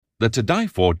The To Die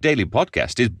For Daily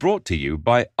Podcast is brought to you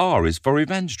by R is for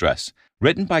Revenge Dress,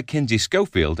 written by Kinsey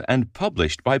Schofield and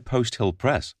published by Post Hill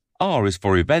Press. R is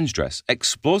for Revenge Dress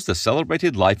explores the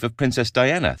celebrated life of Princess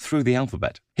Diana through the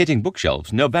alphabet, hitting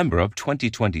bookshelves November of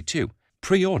 2022.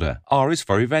 Pre-order R is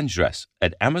for Revenge Dress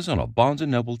at Amazon or Barnes &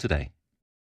 Noble today.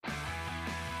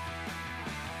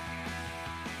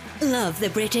 Love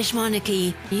the British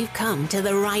monarchy? You've come to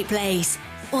the right place.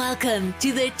 Welcome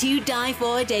to the To Die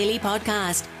For Daily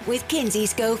Podcast with Kinsey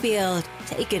Schofield.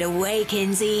 Take it away,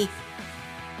 Kinsey.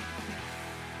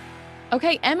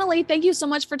 Okay, Emili, thank you so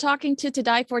much for talking to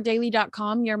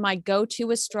todiefordaily.com. You're my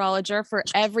go-to astrologer for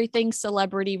everything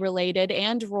celebrity related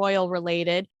and royal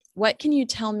related. What can you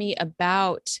tell me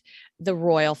about the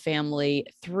royal family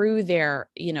through their,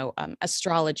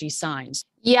 astrology signs?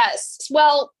 Yes.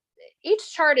 Well,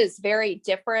 each chart is very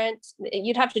different.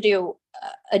 You'd have to do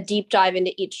a deep dive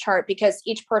into each chart because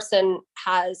each person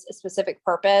has a specific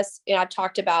purpose. I've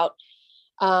talked about,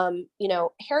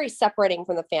 Harry separating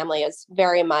from the family is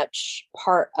very much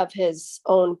part of his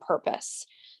own purpose.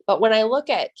 But when I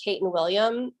look at Kate and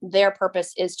William, their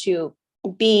purpose is to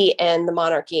be in the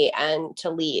monarchy and to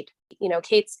lead.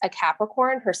 Kate's a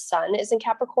Capricorn. Her sun is in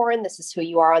Capricorn. This is who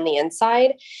you are on the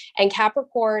inside. And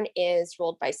Capricorn is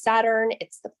ruled by Saturn.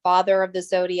 It's the father of the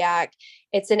zodiac.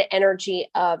 It's an energy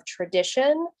of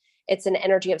tradition. It's an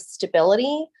energy of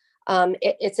stability.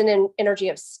 It's an energy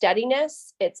of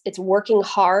steadiness. It's working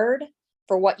hard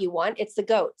for what you want. It's the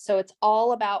goat. So it's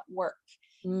all about work.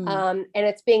 And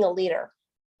it's being a leader.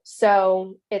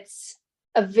 So it's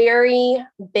a very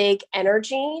big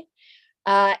energy.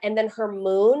 And then her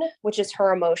moon, which is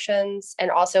her emotions,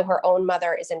 and also her own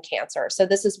mother is in Cancer. So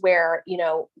this is where,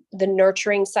 the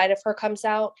nurturing side of her comes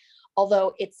out,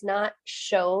 although it's not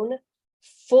shown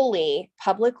fully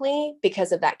publicly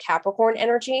because of that Capricorn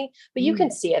energy, but you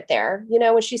can see it there,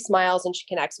 when she smiles and she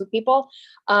connects with people.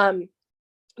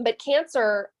 But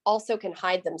Cancer also can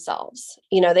hide themselves.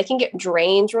 They can get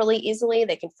drained really easily.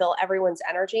 They can feel everyone's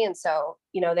energy. And so,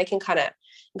 they can kind of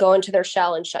go into their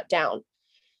shell and shut down.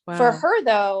 Wow. For her,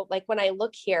 though, like when I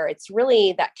look here, it's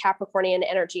really that Capricornian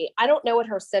energy. I don't know what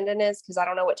her ascendant is because I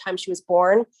don't know what time she was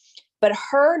born, but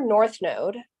her North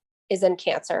Node is in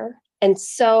Cancer, and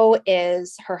so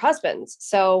is her husband's.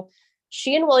 So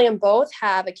she and William both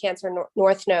have a Cancer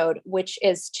North Node, which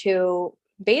is to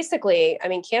basically,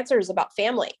 Cancer is about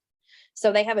family.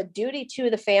 So they have a duty to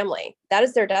the family. That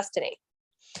is their destiny.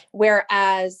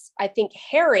 Whereas I think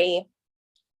Harry's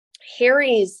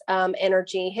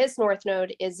energy, his North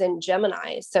Node is in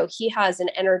Gemini. So he has an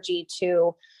energy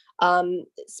to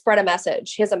spread a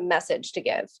message. He has a message to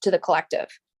give to the collective.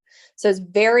 So it's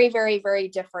very, very, very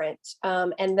different.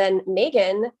 And then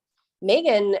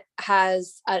Meghan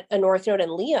has a North Node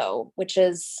in Leo, which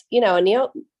is, a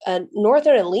North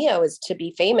Node in Leo is to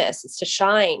be famous. It's to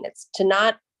shine. It's to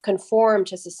not conform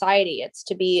to society. It's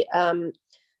to be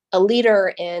a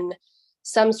leader in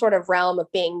some sort of realm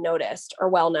of being noticed or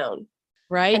well-known.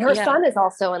 Right. And her sun is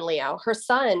also in Leo. Her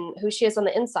sun, who she is on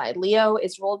the inside, Leo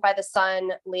is ruled by the sun.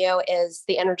 Leo is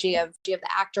the energy of the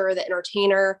actor, the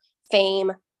entertainer,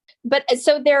 fame. But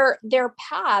so their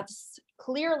paths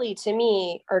clearly to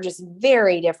me are just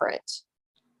very different.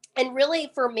 And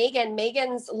really for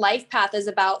Meghan's life path is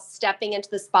about stepping into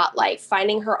the spotlight,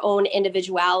 finding her own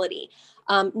individuality,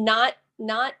 not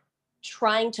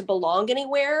trying to belong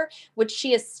anywhere, which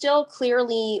she is still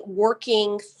clearly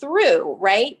working through,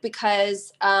 right?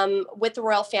 Because with the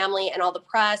royal family and all the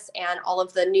press and all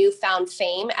of the newfound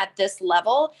fame at this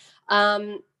level,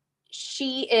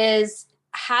 she is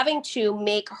having to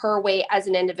make her way as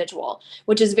an individual,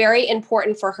 which is very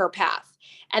important for her path.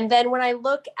 And then when I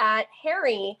look at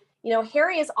Harry,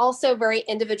 Harry is also very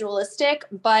individualistic,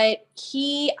 but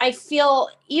I feel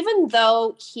even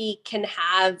though he can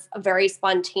have a very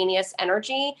spontaneous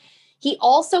energy, he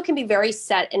also can be very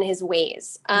set in his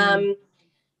ways.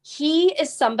 He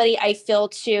is somebody I feel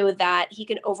too that he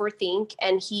can overthink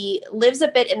and he lives a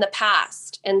bit in the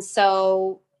past. And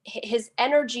so his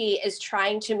energy is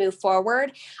trying to move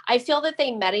forward. I feel that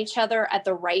they met each other at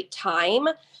the right time.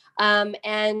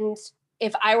 And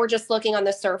if I were just looking on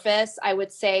the surface, I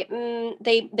would say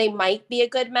they might be a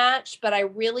good match, but I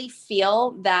really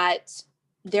feel that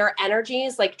their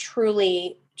energies like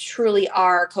truly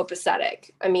are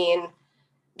copacetic.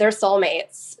 They're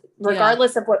soulmates,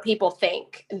 regardless of what people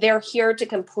think. They're here to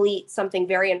complete something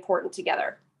very important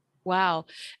together. Wow.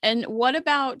 And what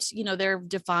about, they're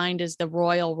defined as the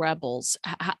royal rebels.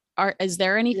 Is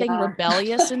there anything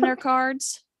rebellious in their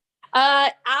cards?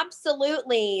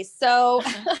 Absolutely. So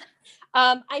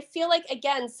I feel like,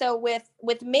 again, so with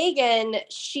Meghan,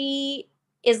 she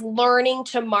is learning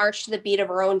to march to the beat of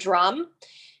her own drum.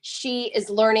 She is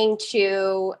learning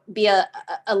to be a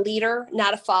leader,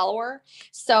 not a follower.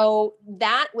 So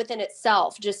that within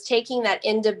itself, just taking that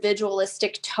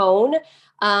individualistic tone,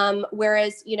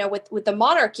 whereas, with the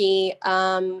monarchy,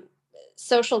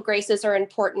 social graces are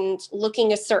important,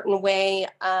 looking a certain way.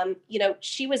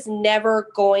 She was never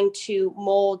going to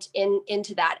mold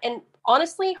into that. And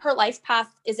honestly, her life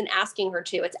path isn't asking her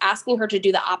to. It's asking her to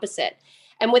do the opposite.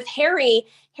 And with Harry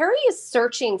is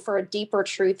searching for a deeper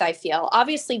truth, I feel.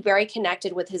 Obviously very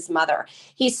connected with his mother.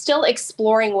 He's still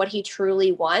exploring what he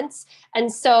truly wants.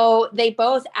 And so they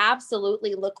both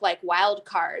absolutely look like wild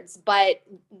cards, but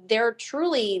they're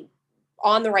truly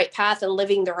on the right path and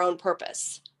living their own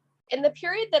purpose. In the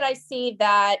period that I see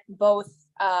that both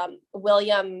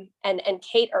William and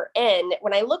Kate are in,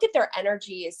 when I look at their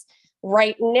energies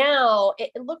right now, it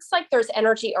looks like there's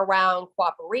energy around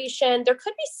cooperation. There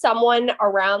could be someone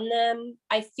around them,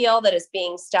 I feel, that is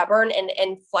being stubborn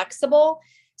and flexible.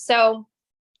 So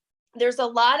there's a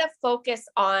lot of focus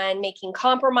on making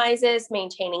compromises,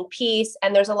 maintaining peace,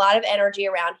 and there's a lot of energy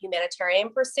around humanitarian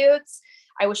pursuits.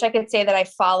 I wish I could say that I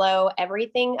follow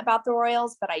everything about the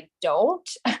royals, but I don't,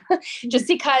 just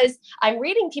because I'm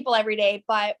reading people every day.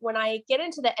 But when I get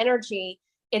into the energy,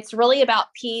 it's really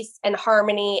about peace and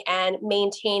harmony and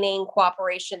maintaining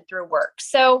cooperation through work.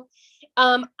 So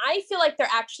I feel like they're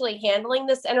actually handling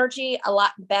this energy a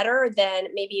lot better than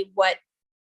maybe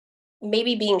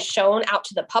being shown out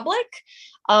to the public.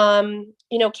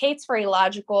 Kate's very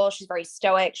logical. She's very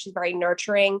stoic. She's very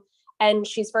nurturing, and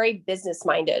she's very business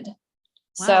minded.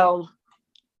 Wow. So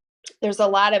there's a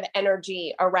lot of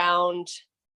energy around,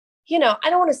 I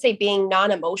don't want to say being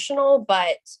non-emotional,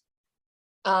 but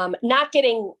not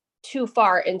getting too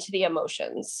far into the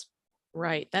emotions.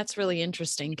 Right. That's really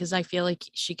interesting, because I feel like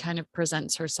she kind of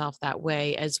presents herself that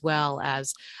way, as well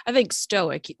as, I think,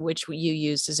 stoic, which you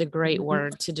used is a great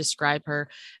word to describe her,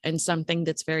 and something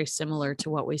that's very similar to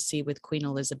what we see with Queen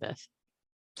Elizabeth.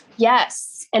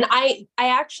 Yes. And I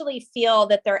actually feel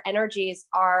that their energies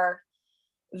are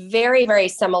very, very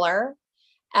similar.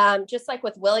 Just like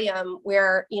with William,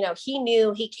 where,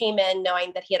 he came in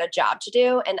knowing that he had a job to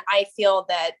do. And I feel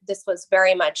that this was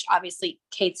very much obviously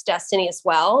Kate's destiny as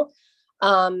well.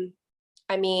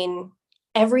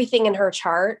 Everything in her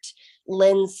chart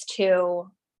lends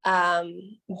to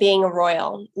being a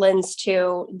royal, lends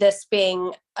to this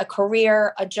being a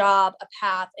career, a job, a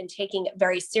path, and taking it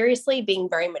very seriously, being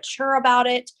very mature about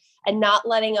it, and not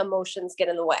letting emotions get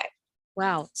in the way.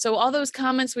 Wow. So all those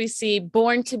comments we see,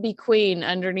 born to be queen,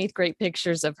 underneath great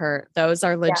pictures of her, those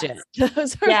are legit. Yes.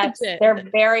 Those are legit. They're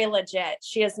very legit.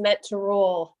 She is meant to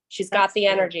rule. She's got the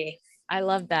energy. I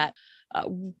love that.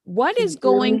 What is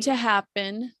going to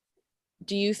happen,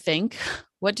 do you think?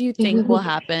 What do you think will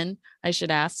happen? I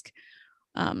should ask,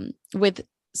 with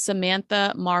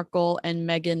Samantha Markle and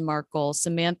Meghan Markle.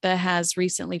 Samantha has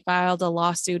recently filed a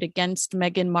lawsuit against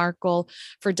Meghan Markle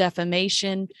for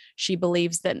defamation. She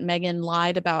believes that Meghan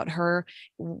lied about her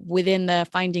within the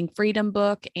Finding Freedom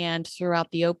book and throughout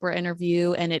the Oprah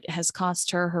interview, and it has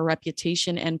cost her her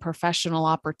reputation and professional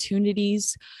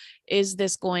opportunities. Is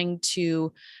this going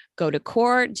to go to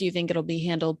court? Do you think it'll be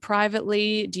handled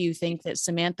privately? Do you think that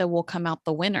Samantha will come out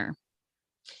the winner?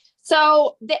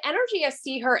 So the energy I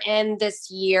see her in this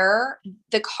year,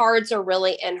 the cards are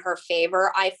really in her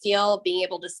favor. I feel, being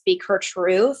able to speak her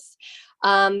truth.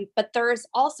 But there's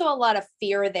also a lot of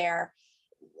fear there.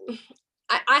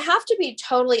 I have to be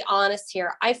totally honest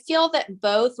here. I feel that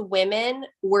both women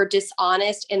were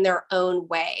dishonest in their own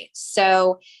way.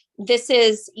 So this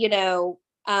is, this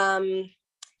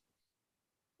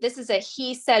is a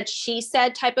he said, she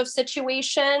said type of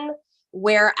situation.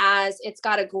 Whereas it's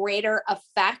got a greater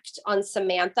effect on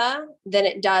Samantha than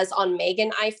it does on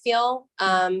Meghan, I feel,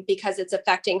 because it's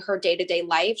affecting her day-to-day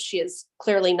life. She is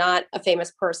clearly not a famous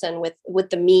person with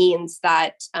the means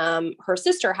that her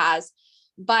sister has.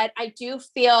 But I do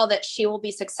feel that she will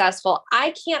be successful.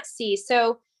 I can't see.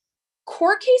 So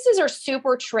court cases are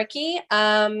super tricky.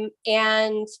 And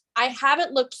I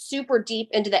haven't looked super deep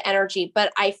into the energy,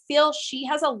 but I feel she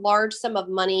has a large sum of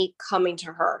money coming to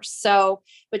her. So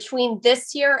between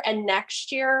this year and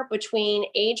next year, between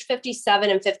age 57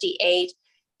 and 58,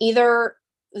 either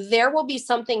there will be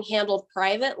something handled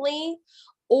privately,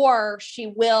 or she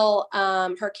will,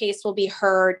 her case will be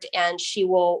heard and she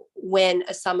will win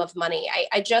a sum of money.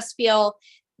 I just feel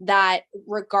that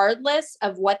regardless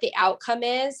of what the outcome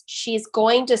is, she's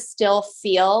going to still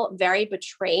feel very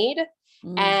betrayed.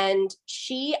 And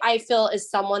she, I feel, is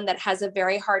someone that has a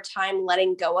very hard time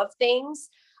letting go of things.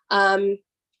 And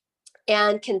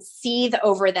and can seethe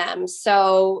over them.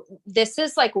 So this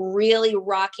is like really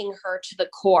rocking her to the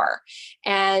core.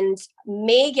 And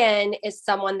Meghan is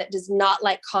someone that does not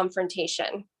like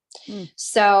confrontation.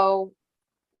 So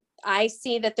I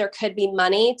see that there could be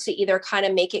money to either kind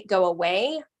of make it go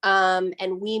away.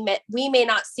 And we may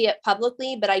not see it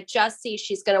publicly, but I just see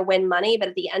she's going to win money. But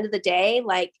at the end of the day,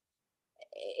 like,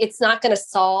 it's not going to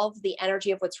solve the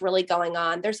energy of what's really going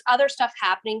on. There's other stuff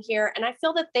happening here. And I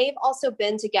feel that they've also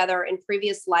been together in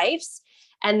previous lives,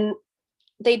 and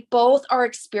they both are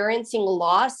experiencing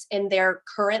loss in their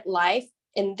current life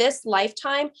in this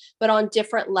lifetime, but on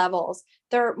different levels.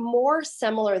 They're more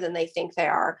similar than they think they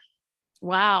are.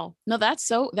 Wow. No, that's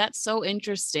so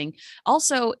interesting.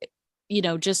 Also,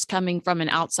 just coming from an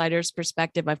outsider's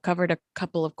perspective, I've covered a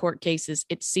couple of court cases.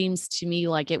 It seems to me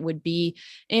like it would be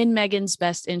in Meghan's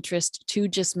best interest to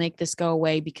just make this go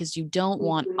away, because you don't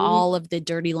want all of the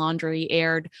dirty laundry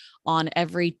aired on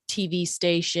every TV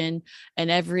station and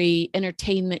every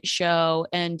entertainment show.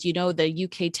 And, the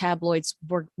UK tabloids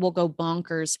will go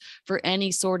bonkers for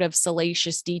any sort of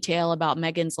salacious detail about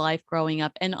Meghan's life growing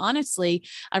up. And honestly,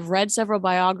 I've read several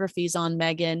biographies on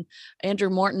Meghan. Andrew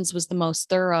Morton's was the most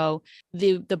thorough.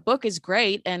 The book is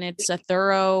great, and it's a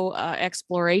thorough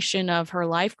exploration of her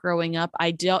life growing up. I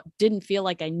didn't feel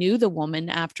like I knew the woman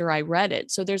after I read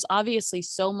it. So there's obviously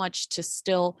so much to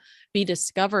still be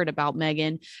discovered about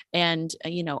Meghan. And,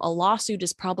 a lawsuit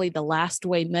is probably the last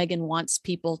way Meghan wants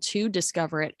people to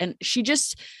discover it. And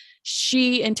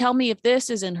and tell me if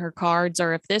this is in her cards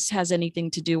or if this has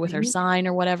anything to do with her sign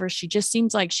or whatever. She just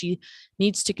seems like she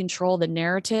needs to control the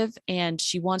narrative, and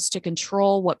she wants to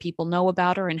control what people know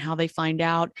about her and how they find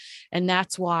out. And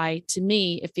that's why, to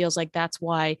me, it feels like that's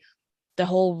why the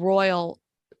whole royal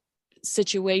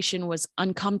situation was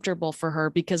uncomfortable for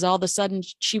her, because all of a sudden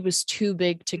she was too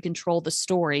big to control the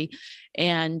story.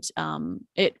 And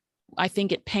I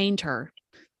think it pained her.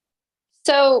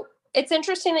 So it's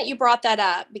interesting that you brought that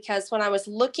up, because when I was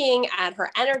looking at her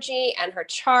energy and her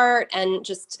chart and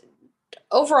just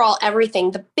overall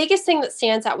everything, the biggest thing that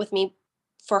stands out with me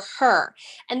for her,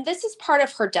 and this is part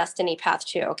of her destiny path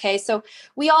too. Okay. So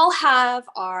we all have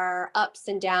our ups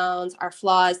and downs, our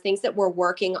flaws, things that we're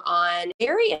working on.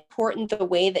 Very important, the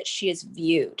way that she is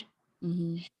viewed.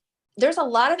 There's a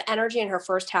lot of energy in her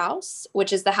first house,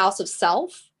 which is the house of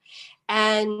self.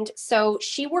 And so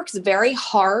she works very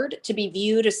hard to be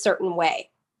viewed a certain way.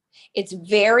 It's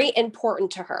very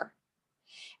important to her.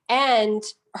 And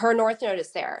her North Node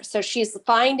is there. So she's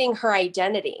finding her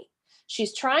identity.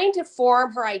 She's trying to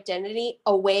form her identity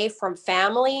away from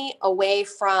family, away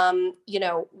from,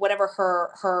 whatever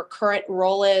her current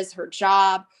role is, her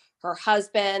job, her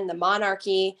husband, the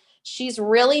monarchy. She's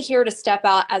really here to step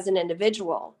out as an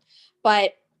individual.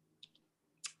 But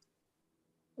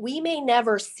we may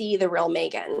never see the real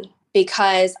Meghan,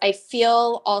 because I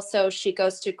feel also she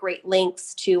goes to great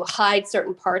lengths to hide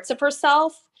certain parts of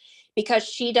herself, because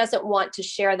she doesn't want to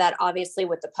share that, obviously,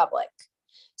 with the public.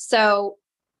 So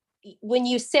when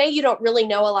you say you don't really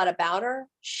know a lot about her,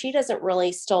 she doesn't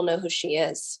really still know who she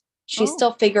is. She's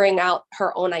still figuring out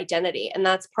her own identity, and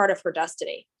that's part of her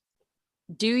destiny.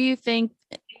 Do you think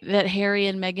that Harry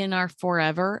and Meghan are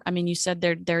forever? I mean, you said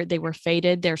they were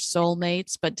fated, they're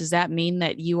soulmates, but does that mean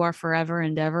that you are forever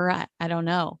and ever? I don't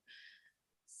know.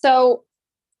 So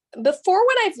before,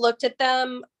 when I've looked at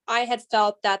them, I had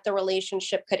felt that the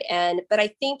relationship could end. But I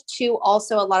think too,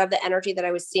 also a lot of the energy that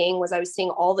I was seeing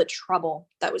all the trouble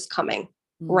that was coming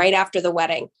right after the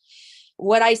wedding.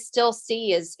 What I still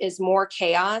see is more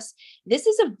chaos. This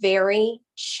is a very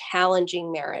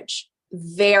challenging marriage,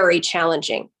 very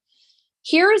challenging.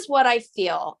 Here's what I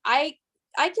feel. I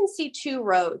can see two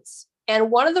roads.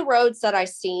 And one of the roads that I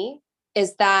see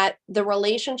is that the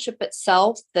relationship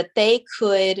itself, that they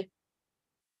could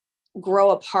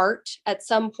grow apart at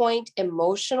some point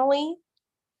emotionally,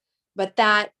 but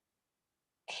that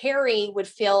Harry would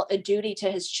feel a duty to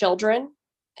his children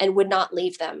and would not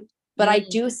leave them. But I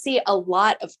do see a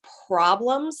lot of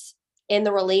problems in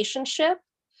the relationship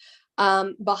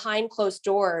behind closed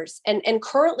doors. And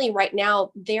currently right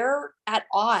now, they're at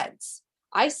odds.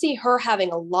 I see her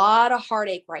having a lot of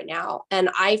heartache right now. And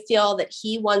I feel that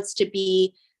he wants to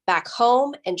be back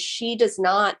home, and she doesn't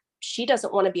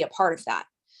want to be a part of that.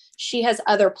 She has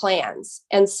other plans.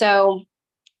 And so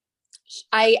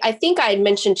I think I had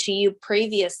mentioned to you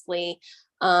previously,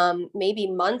 maybe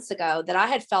months ago, that I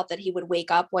had felt that he would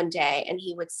wake up one day and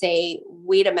he would say,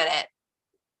 wait a minute,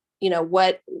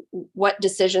 what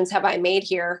decisions have I made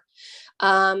here?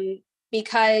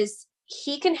 Because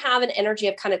he can have an energy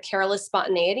of kind of careless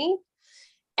spontaneity.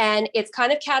 And it's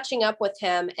kind of catching up with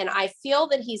him. And I feel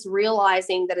that he's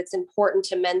realizing that it's important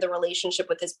to mend the relationship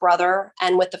with his brother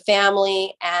and with the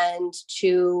family, and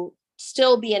to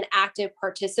still be an active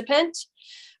participant.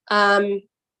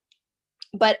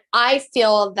 But I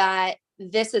feel that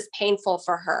this is painful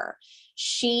for her.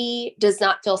 She does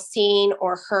not feel seen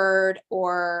or heard,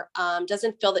 or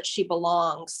doesn't feel that she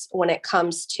belongs when it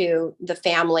comes to the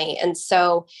family. And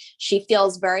so she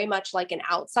feels very much like an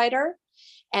outsider.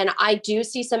 And I do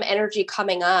see some energy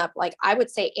coming up. Like I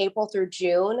would say April through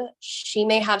June, she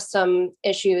may have some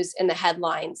issues in the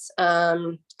headlines.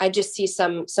 I just see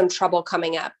some trouble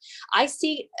coming up. I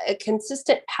see a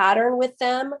consistent pattern with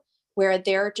them where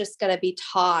they're just going to be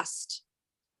tossed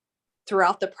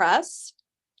throughout the press.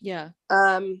 Yeah.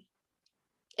 And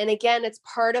again, it's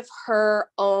part of her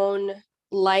own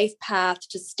life path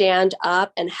to stand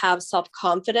up and have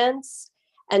self-confidence,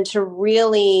 and to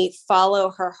really follow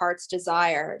her heart's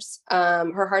desires,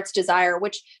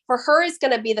 which for her is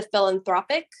going to be the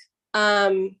philanthropic,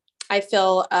 I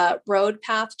feel, road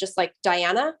path, just like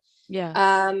Diana.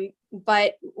 Yeah.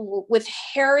 But with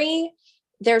Harry,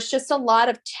 there's just a lot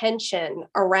of tension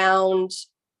around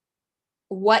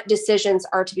what decisions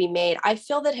are to be made. I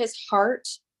feel that his heart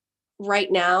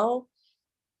right now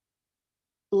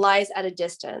lies at a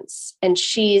distance, and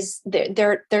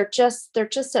they're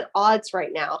just at odds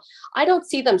right now. I don't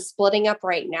see them splitting up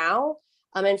right now.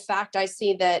 In fact, I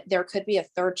see that there could be a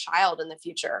third child in the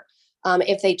future,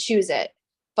 if they choose it.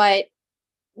 But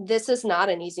this is not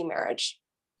an easy marriage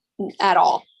at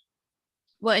all.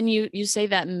 Well, and you say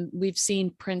that, and we've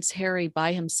seen Prince Harry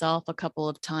by himself a couple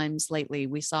of times lately.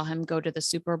 We saw him go to the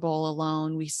Super Bowl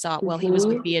alone. We saw, well, he was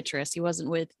with Beatrice. He wasn't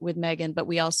with Meghan, but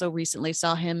we also recently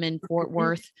saw him in Fort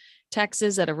Worth,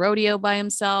 Texas, at a rodeo by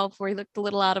himself, where he looked a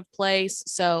little out of place.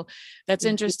 So that's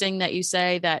interesting that you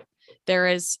say that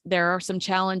there are some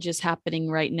challenges happening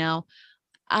right now.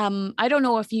 I don't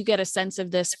know if you get a sense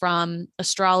of this from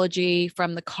astrology,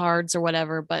 from the cards or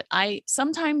whatever, but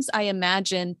sometimes I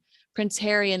imagine Prince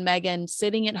Harry and Meghan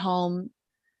sitting at home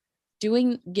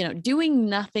doing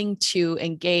nothing to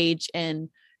engage in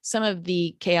some of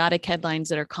the chaotic headlines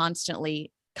that are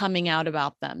constantly coming out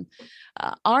about them.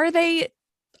 Are they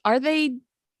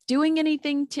doing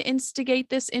anything to instigate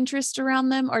this interest around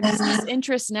them, or does this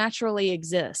interest naturally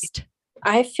exist?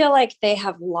 I feel like they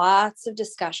have lots of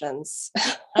discussions,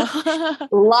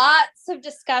 lots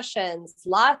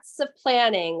of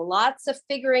planning, lots of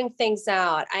figuring things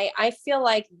out. I feel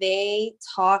like they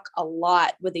talk a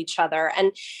lot with each other.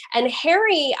 And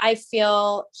Harry, I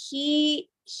feel he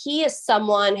is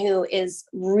someone who is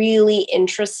really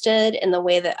interested in the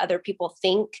way that other people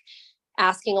think,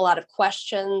 asking a lot of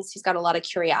questions. He's got a lot of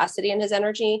curiosity in his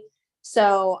energy.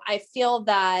 So I feel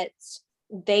that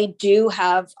they do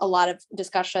have a lot of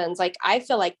discussions. Like I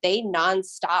feel like they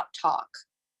nonstop talk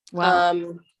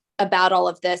about all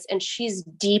of this. And she's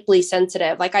deeply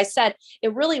sensitive. Like I said,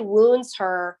 it really wounds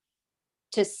her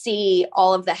to see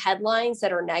all of the headlines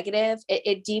that are negative.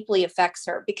 It deeply affects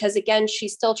her because, again,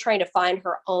 she's still trying to find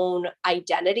her own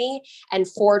identity and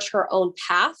forge her own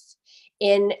path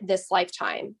in this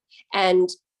lifetime. And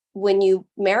when you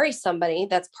marry somebody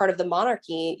that's part of the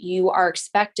monarchy, you are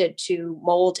expected to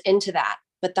mold into that,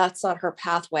 but that's not her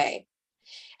pathway.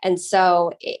 And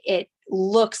so it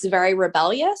looks very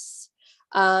rebellious.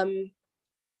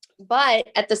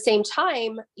 But at the same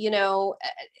time,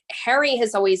 Harry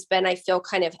has always been, I feel,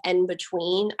 kind of in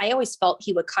between. I always felt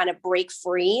he would kind of break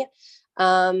free.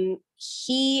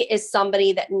 He is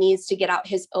somebody that needs to get out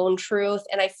his own truth.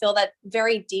 And I feel that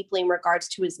very deeply in regards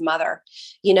to his mother.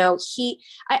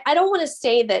 I don't want to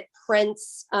say that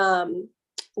Prince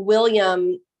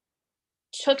William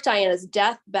took Diana's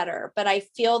death better, but I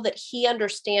feel that he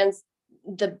understands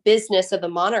the business of the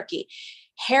monarchy.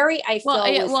 Harry, I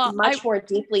feel, was much more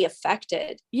deeply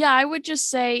affected. Yeah, I would just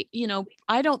say,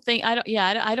 I don't think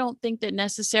that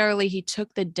necessarily he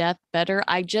took the death better.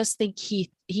 I just think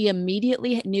he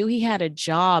immediately knew he had a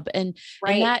job, and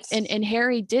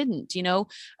Harry didn't.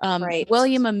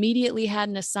 William immediately had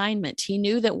an assignment. He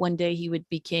knew that one day he would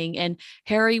be king, and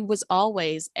Harry was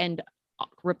always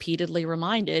repeatedly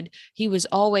reminded he was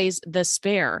always the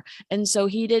spare, and so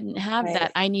he didn't have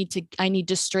that I need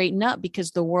to straighten up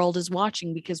because the world is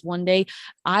watching, because one day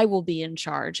I will be in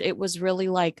charge. It was really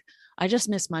like, I just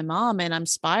miss my mom and I'm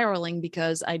spiraling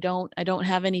because I don't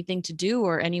have anything to do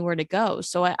or anywhere to go.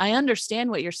 So I understand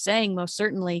what you're saying, most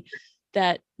certainly,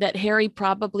 that Harry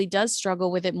probably does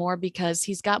struggle with it more because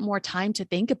he's got more time to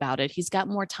think about it. He's got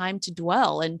more time to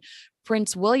dwell, and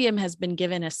Prince William has been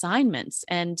given assignments,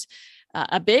 and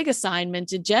a big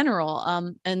assignment in general.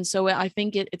 And so I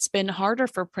think it's been harder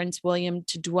for Prince William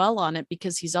to dwell on it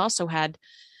because he's also had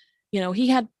he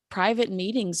had private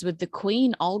meetings with the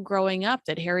Queen all growing up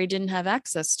that Harry didn't have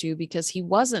access to because he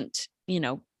wasn't,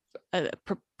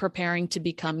 preparing to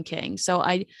become king. So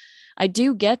I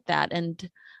do get that. And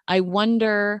I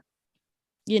wonder,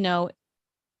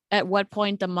 at what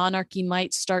point the monarchy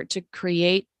might start to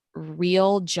create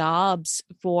real jobs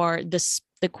for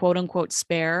the quote unquote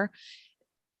spare,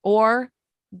 or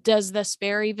does the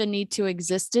spare even need to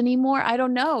exist anymore? I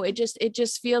don't know. It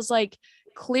just feels like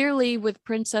clearly with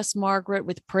Princess Margaret,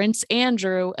 with Prince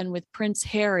Andrew, and with Prince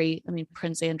Harry, I mean,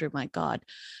 Prince Andrew, my God,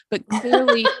 but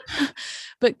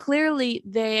clearly,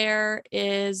 there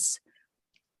is,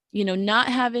 not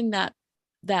having that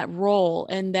role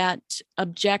and that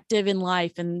objective in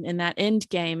life and that end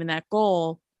game and that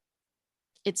goal,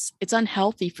 it's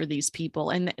unhealthy for these people,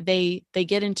 and they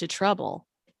get into trouble.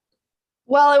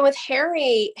 Well, and with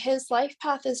Harry, his life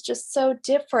path is just so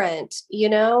different.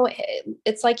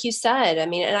 It's like you said. I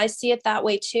mean, and I see it that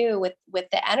way too with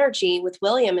the energy with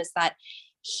William, is that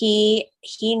he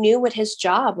knew what his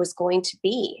job was going to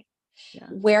be. Yeah.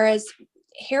 Whereas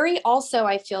Harry also,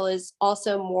 I feel, is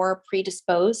also more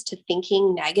predisposed to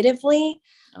thinking negatively,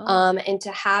 and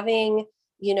to having,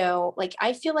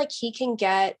 I feel like he can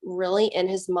get really in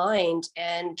his mind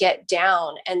and get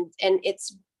down, and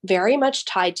it's very much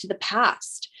tied to the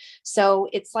past. So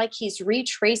it's like he's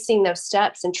retracing those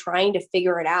steps and trying to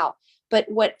figure it out. But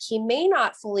what he may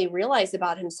not fully realize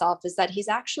about himself is that he's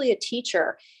actually a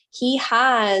teacher. He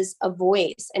has a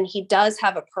voice and he does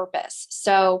have a purpose.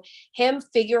 So him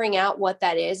figuring out what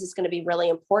that is going to be really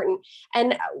important.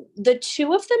 And the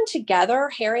two of them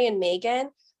together, Harry and Meghan,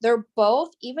 they're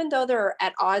both, even though they're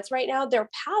at odds right now, their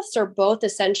paths are both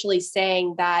essentially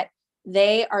saying that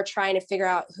they are trying to figure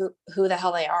out who the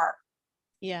hell they are.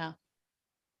 Yeah.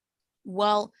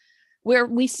 Well, where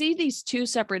we see these two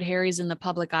separate Harrys in the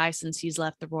public eye since he's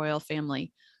left the royal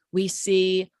family, we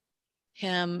see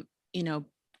him,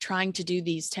 trying to do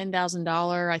these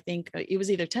 $10,000, I think it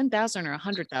was either $10,000 or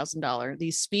 $100,000,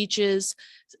 these speeches,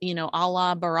 a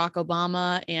la Barack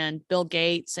Obama and Bill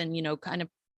Gates, and, kind of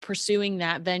pursuing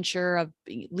that venture of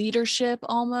leadership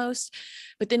almost.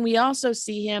 But then we also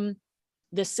see him,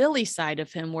 the silly side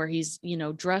of him, where he's,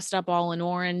 dressed up all in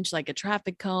orange, like a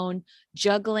traffic cone,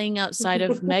 juggling outside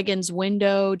of Meghan's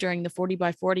window during the 40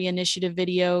 by 40 initiative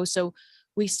video. So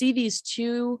we see these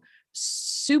two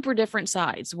super different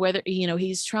sides, whether,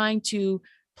 he's trying to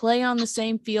play on the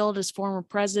same field as former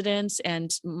presidents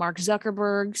and Mark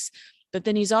Zuckerberg's, but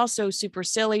then he's also super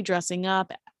silly, dressing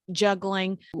up,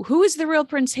 juggling. Who is the real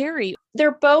Prince Harry?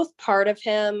 They're both part of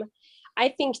him. I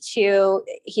think too,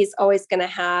 he's always going to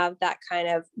have that kind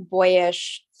of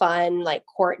boyish, fun, like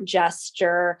court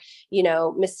gesture,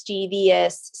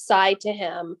 mischievous side to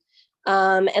him.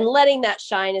 And letting that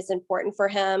shine is important for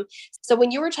him. So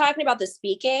when you were talking about the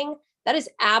speaking, that is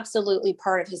absolutely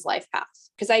part of his life path,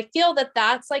 because I feel that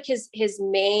that's like his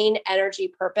main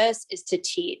energy purpose is to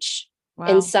teach. Wow.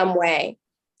 In some way,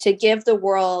 to give the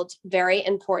world very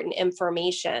important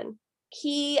information.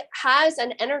 He has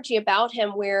an energy about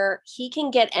him where he can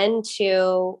get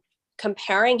into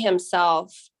comparing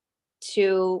himself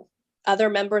to other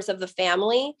members of the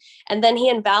family, and then he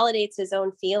invalidates his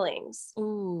own feelings.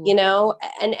 Ooh.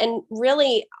 And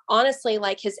really, honestly,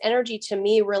 like his energy to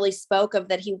me really spoke of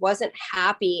that he wasn't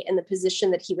happy in the position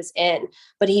that he was in,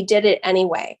 but he did it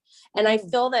anyway. And I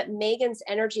feel that Meghan's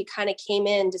energy kind of came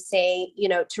in to say,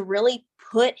 to really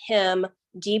put him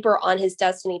deeper on his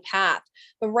destiny path.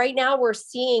 But right now we're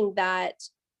seeing that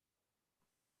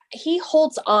he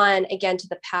holds on again to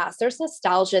the past. There's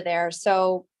nostalgia there.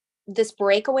 So this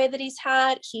breakaway that he's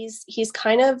had, he's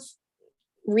kind of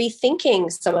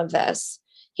rethinking some of this.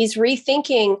 He's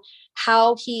rethinking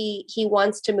how he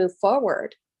wants to move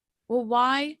forward. Well,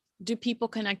 why do people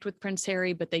connect with Prince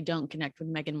Harry, but they don't connect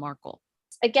with Meghan Markle?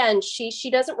 Again, she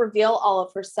doesn't reveal all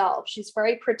of herself. She's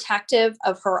very protective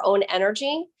of her own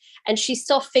energy, and she's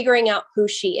still figuring out who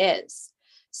she is.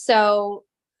 So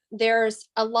there's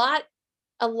a lot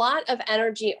of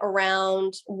energy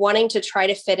around wanting to try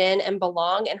to fit in and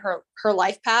belong in her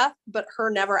life path, but her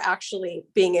never actually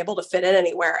being able to fit in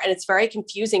anywhere. And it's very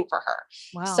confusing for her.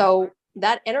 Wow. So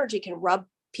that energy can rub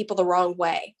people the wrong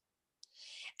way.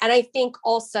 And I think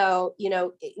also,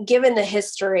 given the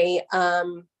history,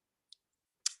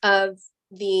 of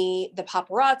the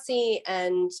paparazzi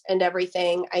and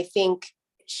everything, I think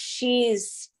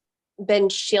she's been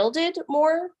shielded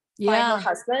more by her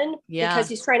husband because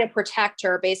he's trying to protect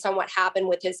her based on what happened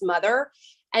with his mother.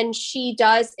 And she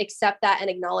does accept that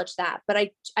and acknowledge that. But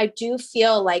I do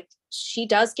feel like she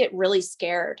does get really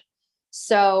scared.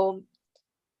 So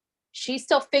she's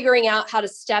still figuring out how to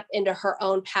step into her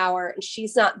own power, and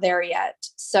she's not there yet.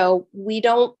 So we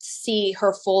don't see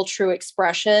her full true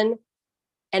expression.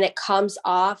 And it comes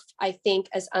off, I think,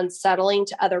 as unsettling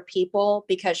to other people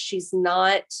because she's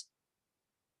not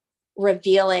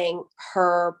revealing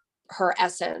her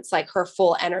essence, like her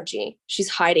full energy. She's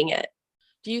hiding it.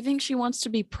 Do you think she wants to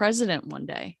be president one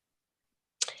day?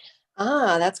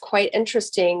 That's quite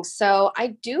interesting. So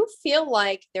I do feel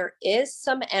like there is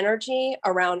some energy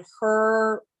around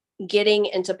her getting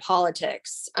into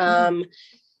politics.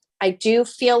 I do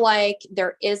feel like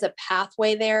there is a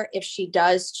pathway there if she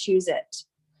does choose it.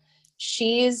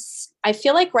 I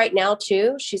feel like right now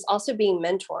too, she's also being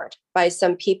mentored by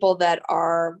some people that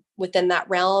are within that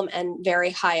realm and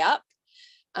very high up.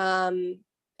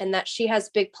 And that she has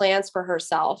big plans for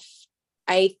herself.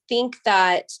 I think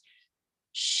that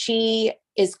she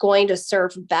is going to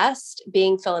serve best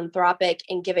being philanthropic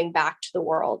and giving back to the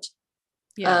world.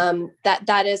 Yeah.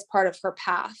 That is part of her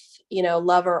path,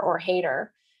 lover or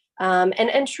hater.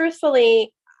 And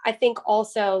truthfully, I think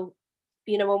also,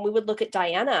 when we would look at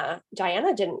Diana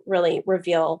didn't really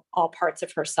reveal all parts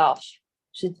of herself.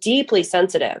 She's deeply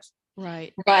sensitive.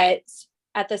 Right. But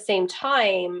at the same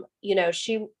time,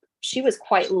 she was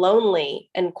quite lonely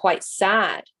and quite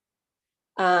sad.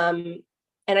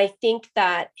 And I think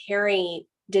that Harry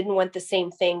didn't want the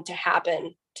same thing to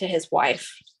happen to his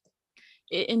wife.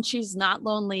 And she's not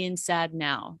lonely and sad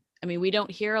now. I mean, we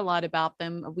don't hear a lot about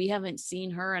them. We haven't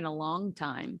seen her in a long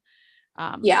time.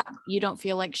 Yeah. You don't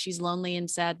feel like she's lonely and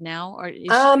sad now? Or is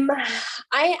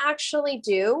I actually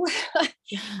do.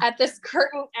 At this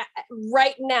current,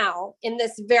 right now, in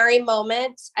this very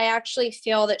moment, I actually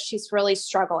feel that she's really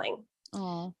struggling.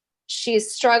 Oh.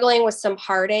 She's struggling with some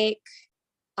heartache.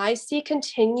 I see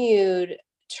continued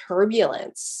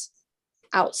turbulence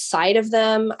outside of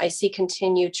them. I see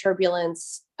continued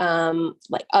turbulence,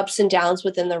 like ups and downs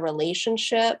within the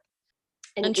relationship.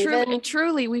 And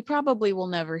truly, we probably will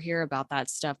never hear about that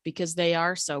stuff because they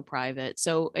are so private.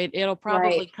 So it'll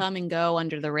probably come and go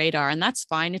under the radar, and that's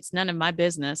fine. It's none of my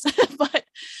business. But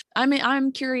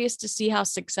I'm curious to see how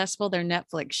successful their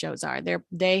Netflix shows are.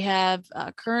 They have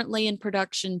currently in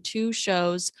production 2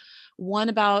 shows. One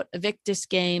about Invictus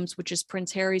Games, which is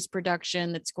Prince Harry's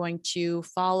production, that's going to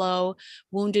follow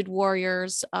wounded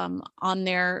warriors on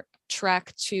their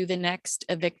trek to the next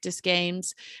Invictus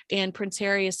Games, and Prince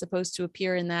Harry is supposed to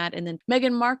appear in that. And then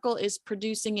Meghan Markle is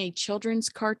producing a children's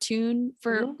cartoon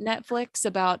for Netflix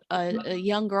about a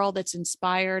young girl that's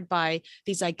inspired by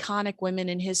these iconic women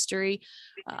in history.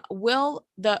 All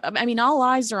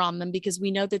eyes are on them because we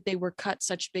know that they were cut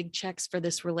such big checks for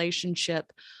this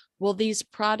relationship. Will these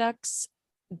products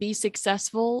be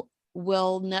successful?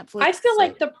 Will Netflix? I feel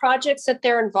like the projects that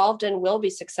they're involved in will be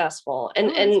successful,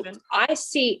 and I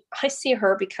see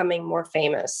her becoming more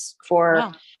famous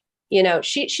for,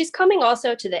 she's coming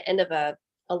also to the end of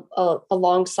a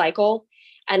long cycle,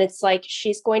 and it's like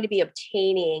she's going to be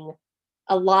obtaining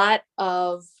a lot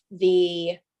of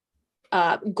the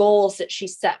goals that she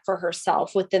set for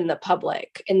herself within the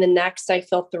public in the next, I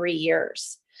feel, 3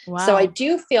 years. Wow. So I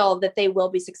do feel that they will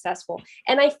be successful.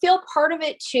 And I feel part of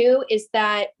it too is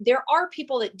that there are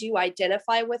people that do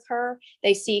identify with her.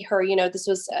 They see her, this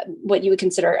was what you would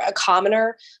consider a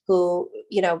commoner who,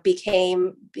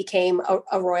 became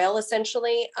a royal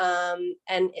essentially.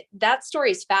 And that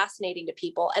story is fascinating to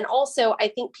people. And also I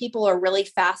think people are really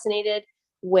fascinated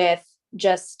with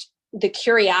just the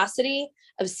curiosity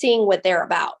of seeing what they're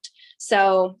about.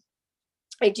 So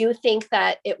I do think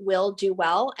that it will do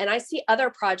well. And I see other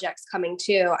projects coming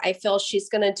too. I feel she's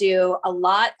going to do a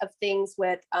lot of things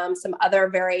with some other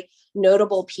very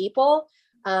notable people.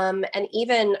 And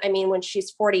even, when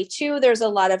she's 42, there's a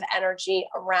lot of energy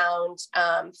around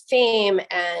fame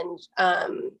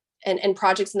and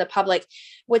projects in the public.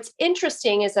 What's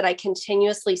interesting is that I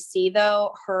continuously see,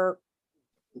 though, her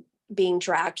being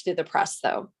dragged through the press.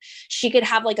 Though she could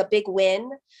have like a big win,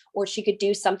 or she could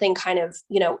do something kind of,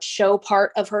 show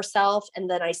part of herself. And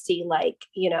then I see like,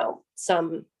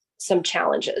 some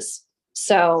challenges.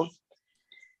 So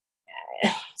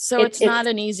it's not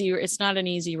an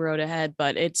easy road ahead,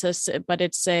 but it's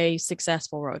a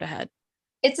successful road ahead.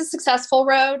 It's a successful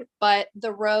road, but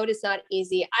the road is not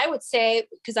easy. I would say,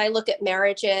 because I look at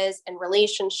marriages and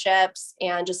relationships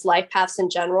and just life paths in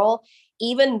general,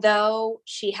 even though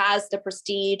she has the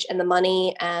prestige and the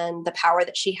money and the power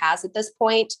that she has at this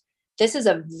point, this is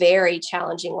a very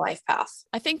challenging life path.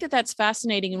 I think that that's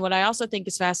fascinating. And what I also think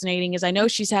is fascinating is I know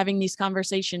she's having these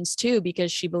conversations too,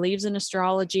 because she believes in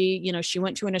astrology. You know, she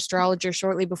went to an astrologer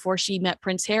shortly before she met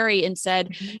Prince Harry and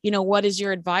said, you know, what is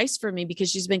your advice for me?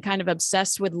 Because she's been kind of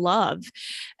obsessed with love.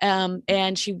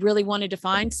 And she really wanted to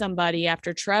find somebody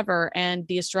after Trevor. And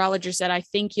the astrologer said, I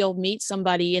think you'll meet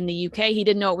somebody in the UK. He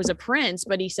didn't know it was a prince,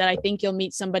 but he said, I think you'll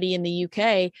meet somebody in the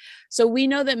UK. So we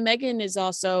know that Meghan is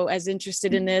also as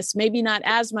interested in this, maybe not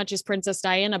as much as Princess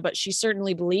Diana, but she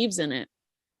certainly believes in it.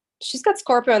 She's got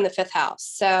Scorpio in the 5th house.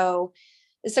 So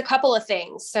it's a couple of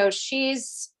things. So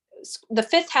the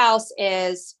 5th house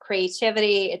is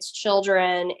creativity, it's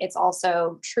children, it's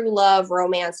also true love,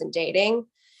 romance, and dating.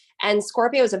 And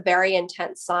Scorpio is a very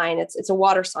intense sign. It's a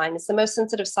water sign. It's the most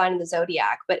sensitive sign in the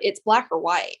zodiac, but it's black or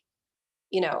white.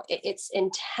 You know, it's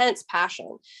intense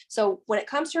passion. So when it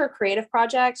comes to her creative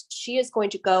project, she is going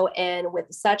to go in with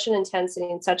such an intensity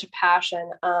and such a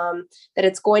passion that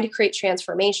it's going to create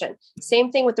transformation.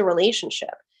 Same thing with the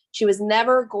relationship. She was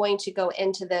never going to go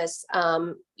into this,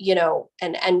 you know,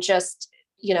 and just,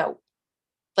 you know,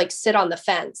 like sit on the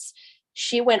fence.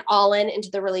 She went all in into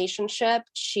the relationship.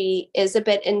 She is a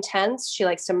bit intense. She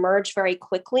likes to merge very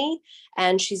quickly,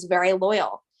 and she's very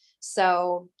loyal.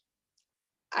 So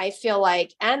I feel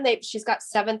like, and she's got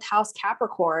 7th house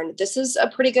Capricorn. This is a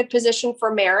pretty good position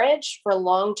for marriage for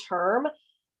long term.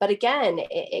 But again,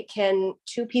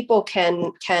 two people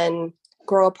can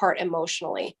grow apart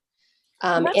emotionally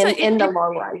in the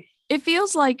long run. It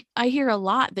feels like I hear a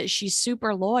lot that she's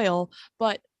super loyal,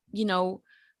 but you know,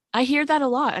 I hear that a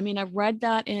lot. I mean, I've read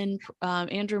that in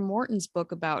Andrew Morton's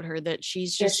book about her, that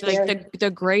she's just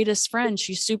the greatest friend.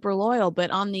 She's super loyal,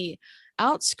 but on the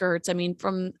outskirts, I mean,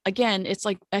 again, it's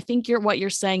like, I think what you're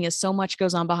saying is so much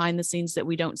goes on behind the scenes that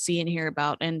we don't see and hear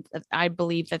about. And I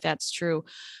believe that that's true.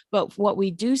 But what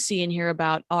we do see and hear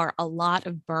about are a lot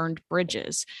of burned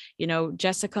bridges. You know,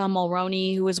 Jessica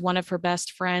Mulroney, who was one of her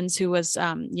best friends, who was,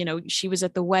 you know, she was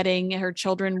at the wedding. Her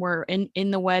children were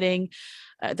in the wedding.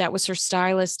 That was her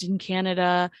stylist in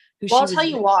Canada. I'll tell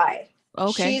you why.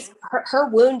 Okay. Her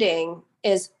wounding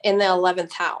is in the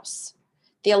 11th house.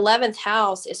 The 11th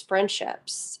house is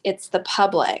friendships. It's the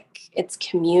public. It's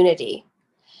community.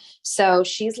 So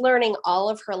she's learning all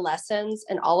of her lessons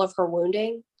and all of her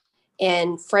wounding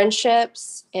in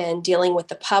friendships and dealing with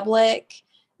the public,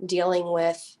 dealing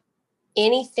with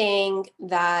anything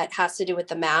that has to do with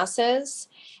the masses.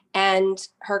 And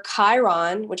her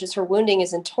Chiron, which is her wounding,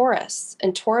 is in Taurus.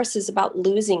 And Taurus is about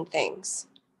losing things.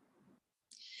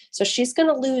 So she's going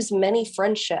to lose many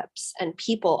friendships and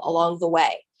people along the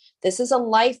way. This is a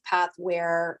life path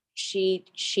where she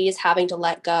is having to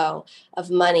let go of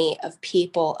money, of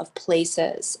people, of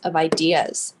places, of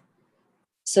ideas.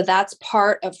 So that's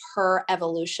part of her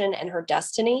evolution and her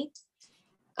destiny.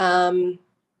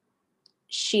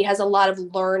 She has a lot of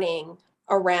learning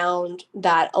around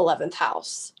that 11th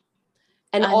house.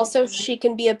 And also she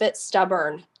can be a bit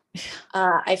stubborn.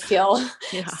 I feel.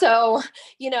 Yeah. So,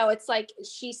 you know, it's like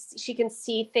she can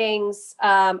see things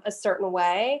a certain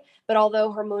way, but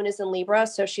although her moon is in Libra,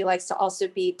 so she likes to also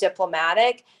be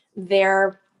diplomatic,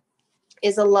 there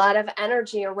is a lot of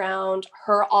energy around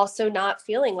her also not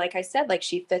feeling, like I said, like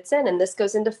she fits in. And this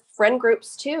goes into friend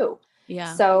groups too.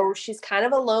 Yeah. So she's kind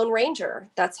of a lone ranger.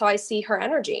 That's how I see her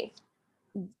energy.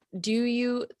 Do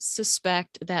you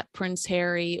suspect that Prince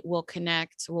Harry will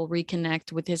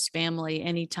reconnect with his family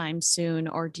anytime soon?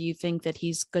 Or do you think that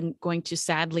he's going to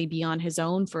sadly be on his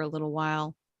own for a little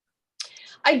while?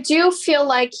 I do feel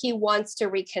like he wants to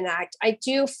reconnect. I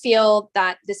do feel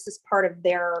that this is part of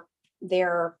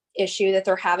their issue that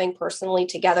they're having personally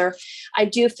together. I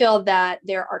do feel that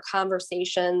there are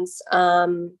conversations.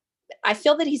 I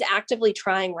feel that he's actively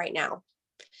trying right now.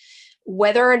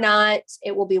 Whether or not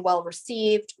it will be well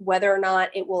received, whether or not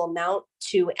it will amount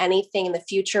to anything in the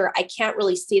future, I can't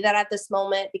really see that at this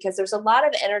moment, because there's a lot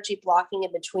of energy blocking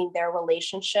in between their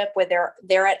relationship where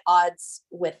they're at odds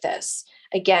with this.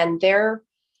 Again, they're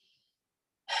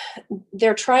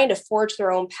trying to forge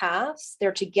their own paths.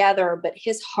 They're together, but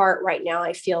his heart right now,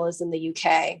 I feel, is in the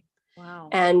UK. Wow.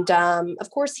 And of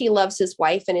course, he loves his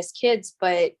wife and his kids,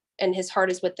 and his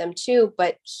heart is with them too.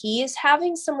 But he is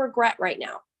having some regret right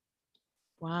now.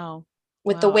 Wow.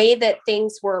 With the way that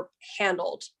things were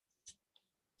handled.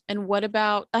 And what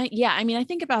about, I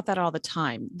think about that all the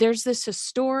time. There's this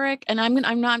historic, and I'm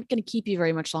not going to keep you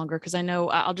very much longer, because I know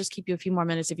I'll just keep you a few more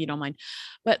minutes if you don't mind.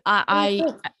 But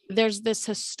there's this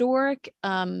historic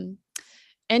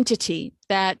entity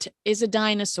that is a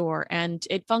dinosaur, and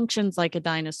it functions like a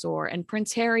dinosaur. And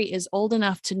Prince Harry is old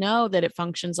enough to know that it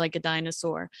functions like a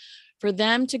dinosaur. for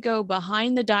them to go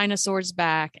behind the dinosaur's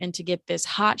back and to get this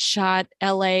hotshot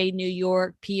LA, New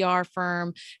York PR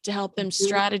firm to help them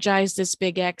strategize this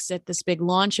big exit, this big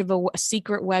launch of a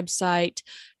secret website.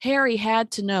 Harry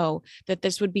had to know that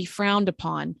this would be frowned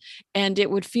upon and it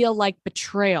would feel like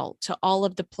betrayal to all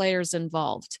of the players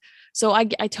involved. So I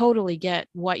totally get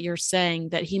what you're saying,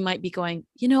 that he might be going,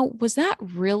 was that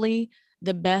really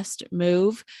the best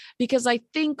move? Because I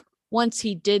think once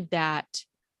he did that,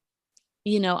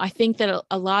 I think that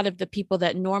a lot of the people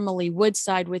that normally would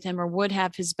side with him or would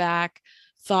have his back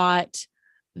thought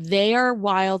they are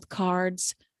wild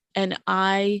cards and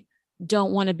I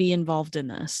don't want to be involved in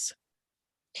this.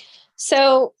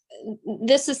 So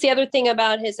this is the other thing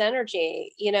about his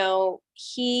energy.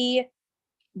 He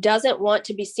doesn't want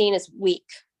to be seen as weak.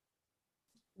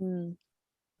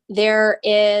 There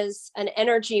is an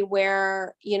energy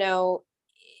where,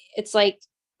 it's like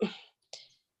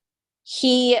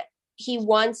he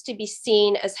wants to be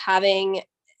seen as having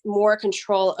more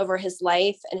control over his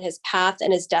life and his path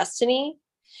and his destiny.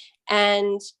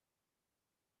 And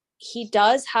he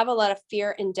does have a lot of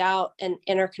fear and doubt and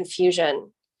inner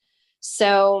confusion.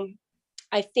 So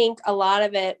I think a lot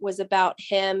of it was about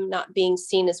him not being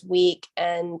seen as weak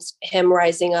and him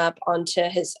rising up onto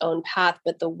his own path.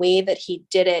 But the way that he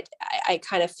did it, I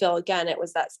kind of feel, again, it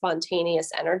was that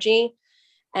spontaneous energy.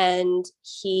 And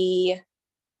he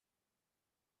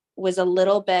was a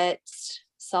little bit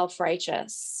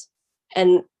self-righteous,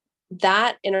 and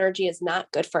that energy is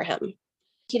not good for him.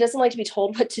 He doesn't like to be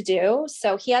told what to do.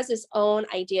 So he has his own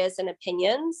ideas and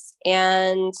opinions.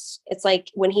 And it's like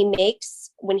when he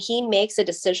makes a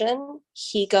decision,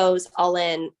 he goes all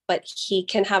in, but he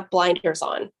can have blinders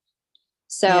on.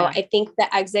 So yeah. I think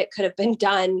the exit could have been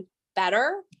done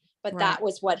better, but right. that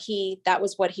was what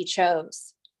he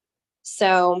chose.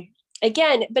 So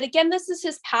again, this is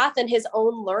his path and his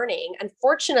own learning.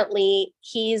 Unfortunately,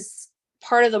 he's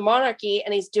part of the monarchy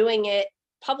and he's doing it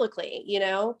publicly,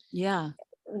 Yeah.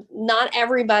 Not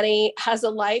everybody has a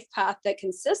life path that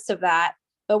consists of that,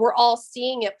 but we're all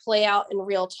seeing it play out in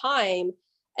real time.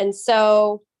 And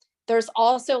so there's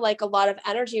also like a lot of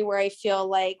energy where I feel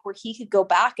like where he could go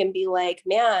back and be like,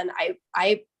 man,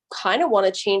 I kind of want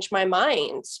to change my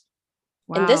mind.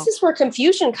 Wow. And this is where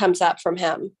confusion comes up from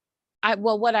him.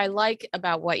 What I like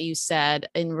about what you said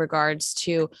in regards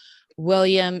to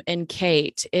William and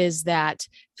Kate is that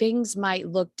things might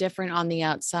look different on the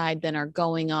outside than are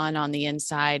going on the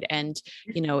inside. And,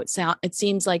 it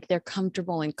seems like they're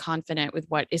comfortable and confident with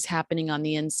what is happening on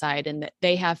the inside and that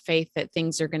they have faith that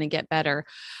things are going to get better.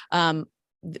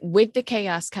 With the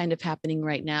chaos kind of happening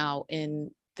right now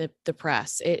in the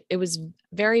press, it was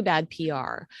very bad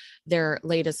PR, their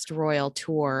latest royal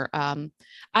tour.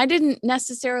 I didn't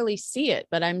necessarily see it,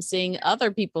 but I'm seeing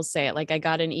other people say it. Like I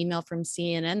got an email from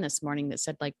CNN this morning that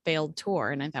said like failed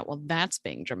tour. And I thought, well, that's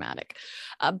being dramatic.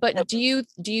 But do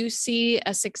you see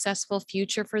a successful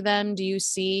future for them? Do you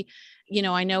see,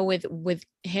 I know with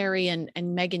Harry and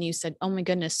Meghan, you said, oh my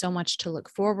goodness, so much to look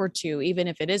forward to, even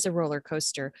if it is a roller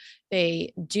coaster.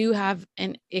 They do have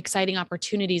exciting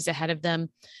opportunities ahead of them.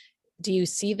 Do you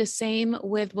see the same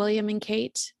with William and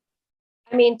Kate?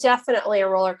 I mean, definitely a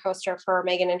roller coaster for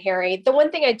Meghan and Harry. The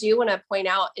one thing I do want to point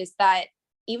out is that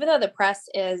even though the press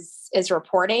is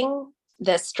reporting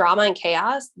this drama and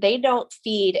chaos, they don't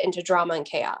feed into drama and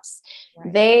chaos.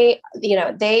 Right.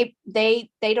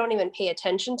 They don't even pay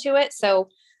attention to it. So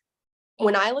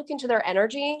when I look into their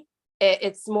energy,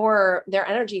 it's more their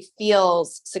energy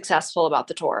feels successful about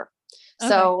the tour. Okay.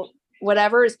 So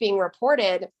whatever is being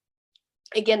reported,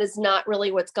 again, is not really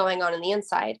what's going on the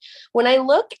inside. When I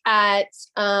look at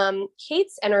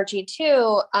Kate's energy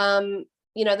too,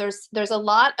 there's a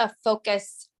lot of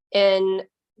focus in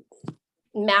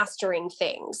mastering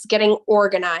things, getting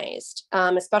organized,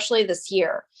 especially this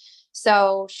year.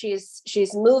 So she's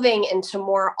moving into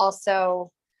more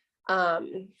also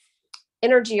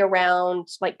energy around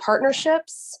like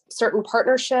partnerships, certain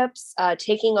partnerships,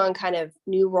 taking on kind of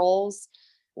new roles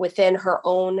within her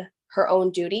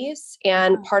own duties.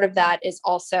 And part of that is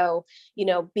also,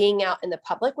 being out in the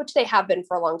public, which they have been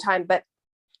for a long time, but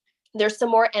there's some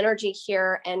more energy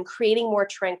here and creating more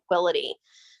tranquility.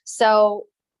 So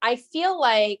I feel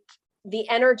like the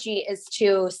energy is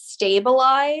to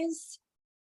stabilize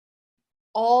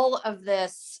all of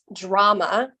this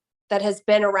drama that has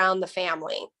been around the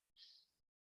family,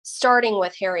 starting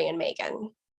with Harry and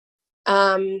Meghan.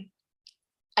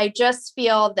 I just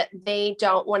feel that they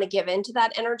don't want to give into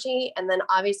that energy. And then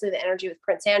obviously the energy with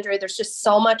Prince Andrew, there's just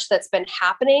so much that's been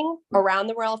happening around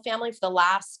the royal family for the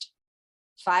last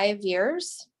 5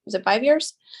 years. Was it 5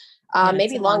 years?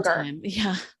 Maybe longer.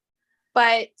 Yeah.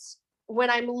 But when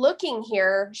I'm looking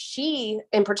here, she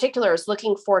in particular is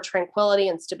looking for tranquility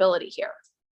and stability here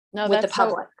with the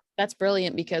public. That's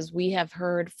brilliant, because we have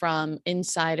heard from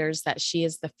insiders that she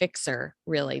is the fixer,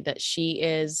 really, that she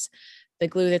is the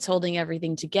glue that's holding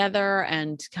everything together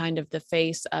and kind of the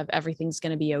face of everything's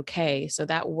going to be okay. So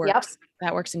that works. Yep.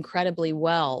 That works incredibly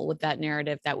well with that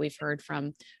narrative that we've heard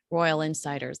from royal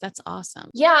insiders. That's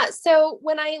awesome. Yeah. So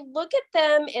when I look at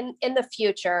them in the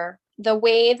future, the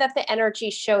way that the energy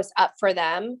shows up for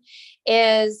them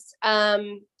is,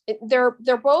 they're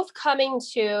both coming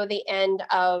to the end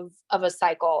of a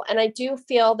cycle. And I do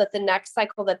feel that the next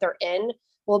cycle that they're in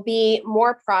will be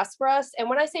more prosperous. And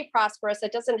when I say prosperous,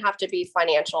 it doesn't have to be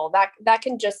financial. That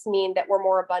can just mean that we're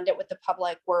more abundant with the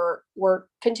public. We're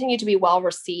continue to be well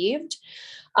received.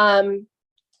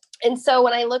 And so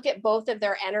when I look at both of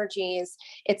their energies,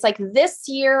 it's like this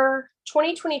year,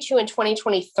 2022 and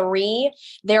 2023,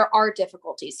 there are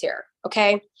difficulties here.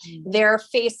 Okay. They're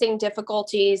facing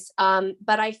difficulties,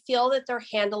 but I feel that they're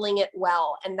handling it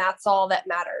well. And that's all that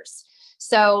matters.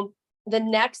 So the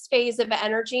next phase of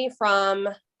energy from,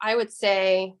 I would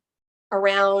say,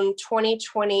 around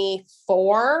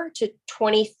 2024 to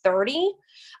 2030,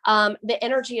 the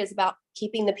energy is about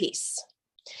keeping the peace.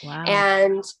 Wow.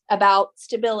 And about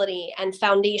stability and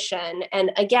foundation.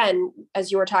 And again,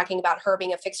 as you were talking about her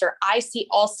being a fixer, I see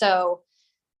also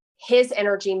his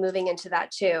energy moving into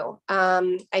that too.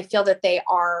 I feel that they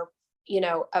are,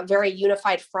 a very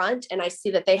unified front, and I see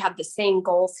that they have the same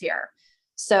goals here.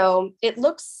 So it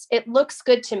looks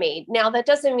good to me. Now, that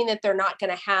doesn't mean that they're not going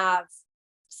to have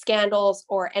scandals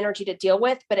or energy to deal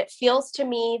with, but it feels to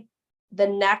me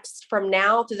from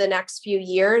now through the next few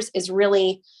years is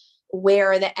really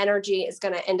where the energy is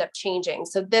going to end up changing.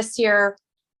 So this year,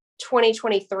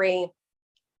 2023,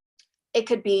 it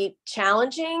could be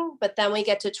challenging, but then we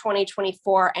get to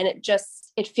 2024 and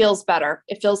it feels better.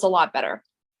 It feels a lot better.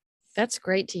 That's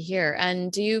great to hear.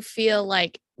 And do you feel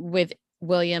like with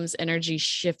William's energy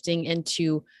shifting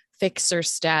into fixer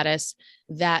status,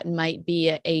 that might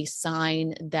be a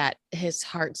sign that his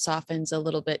heart softens a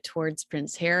little bit towards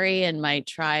Prince Harry and might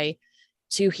try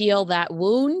to heal that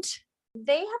wound?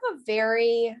 They have a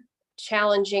very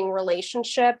challenging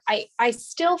relationship. I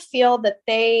still feel that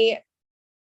they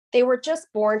were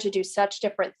just born to do such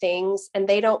different things, and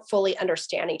they don't fully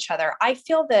understand each other. I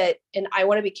feel that, and I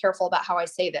want to be careful about how I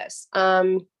say this.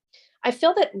 I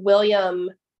feel that William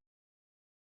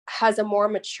has a more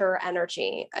mature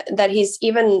energy, that his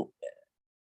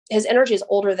energy is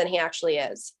older than he actually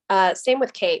is. Same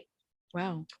with Kate.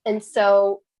 Wow. And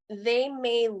so they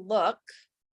may look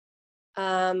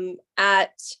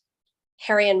at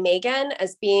Harry and Meghan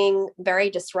as being very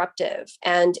disruptive.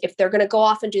 And if they're going to go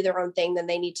off and do their own thing, then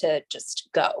they need to just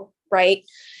go. Right.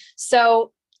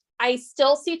 So I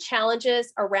still see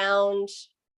challenges around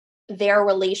their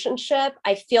relationship.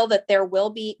 I feel that there will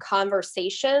be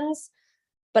conversations,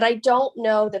 but I don't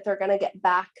know that they're going to get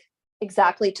back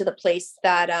exactly to the place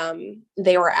that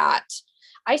they were at.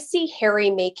 I see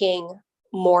Harry making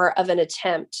more of an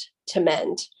attempt to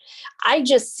mend. I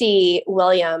just see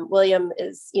William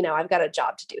is, I've got a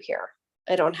job to do here.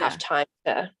 I don't have time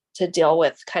to deal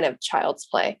with kind of child's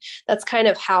play. That's kind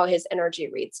of how his energy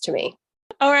reads to me.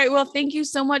 All right. Well, thank you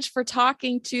so much for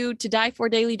talking to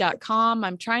dieforddaily.com.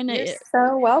 I'm trying to. You're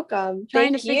so welcome.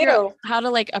 Trying to figure out how to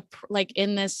like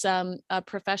in this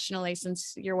professionally,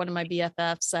 since you're one of my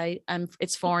BFFs.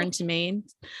 It's foreign to me.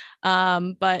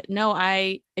 But no,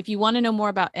 if you want to know more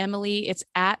about Emili, it's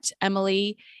at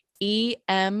Emili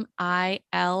Emili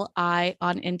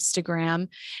on Instagram,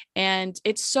 and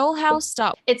it's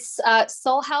soulhouse. It's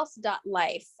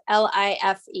soulhouse.life,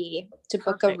 LIFE, to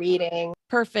book a reading.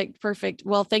 Perfect.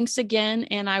 Well, thanks again,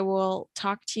 and I will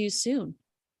talk to you soon.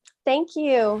 Thank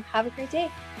you. Have a great day.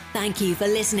 Thank you for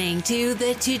listening to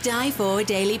the To Die For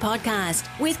Daily podcast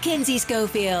with Kinsey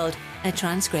Schofield. A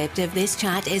transcript of this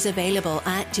chat is available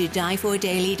at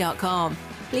todiefordaily.com.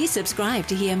 Please subscribe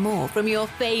to hear more from your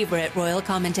favorite royal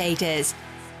commentators.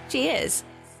 Cheers.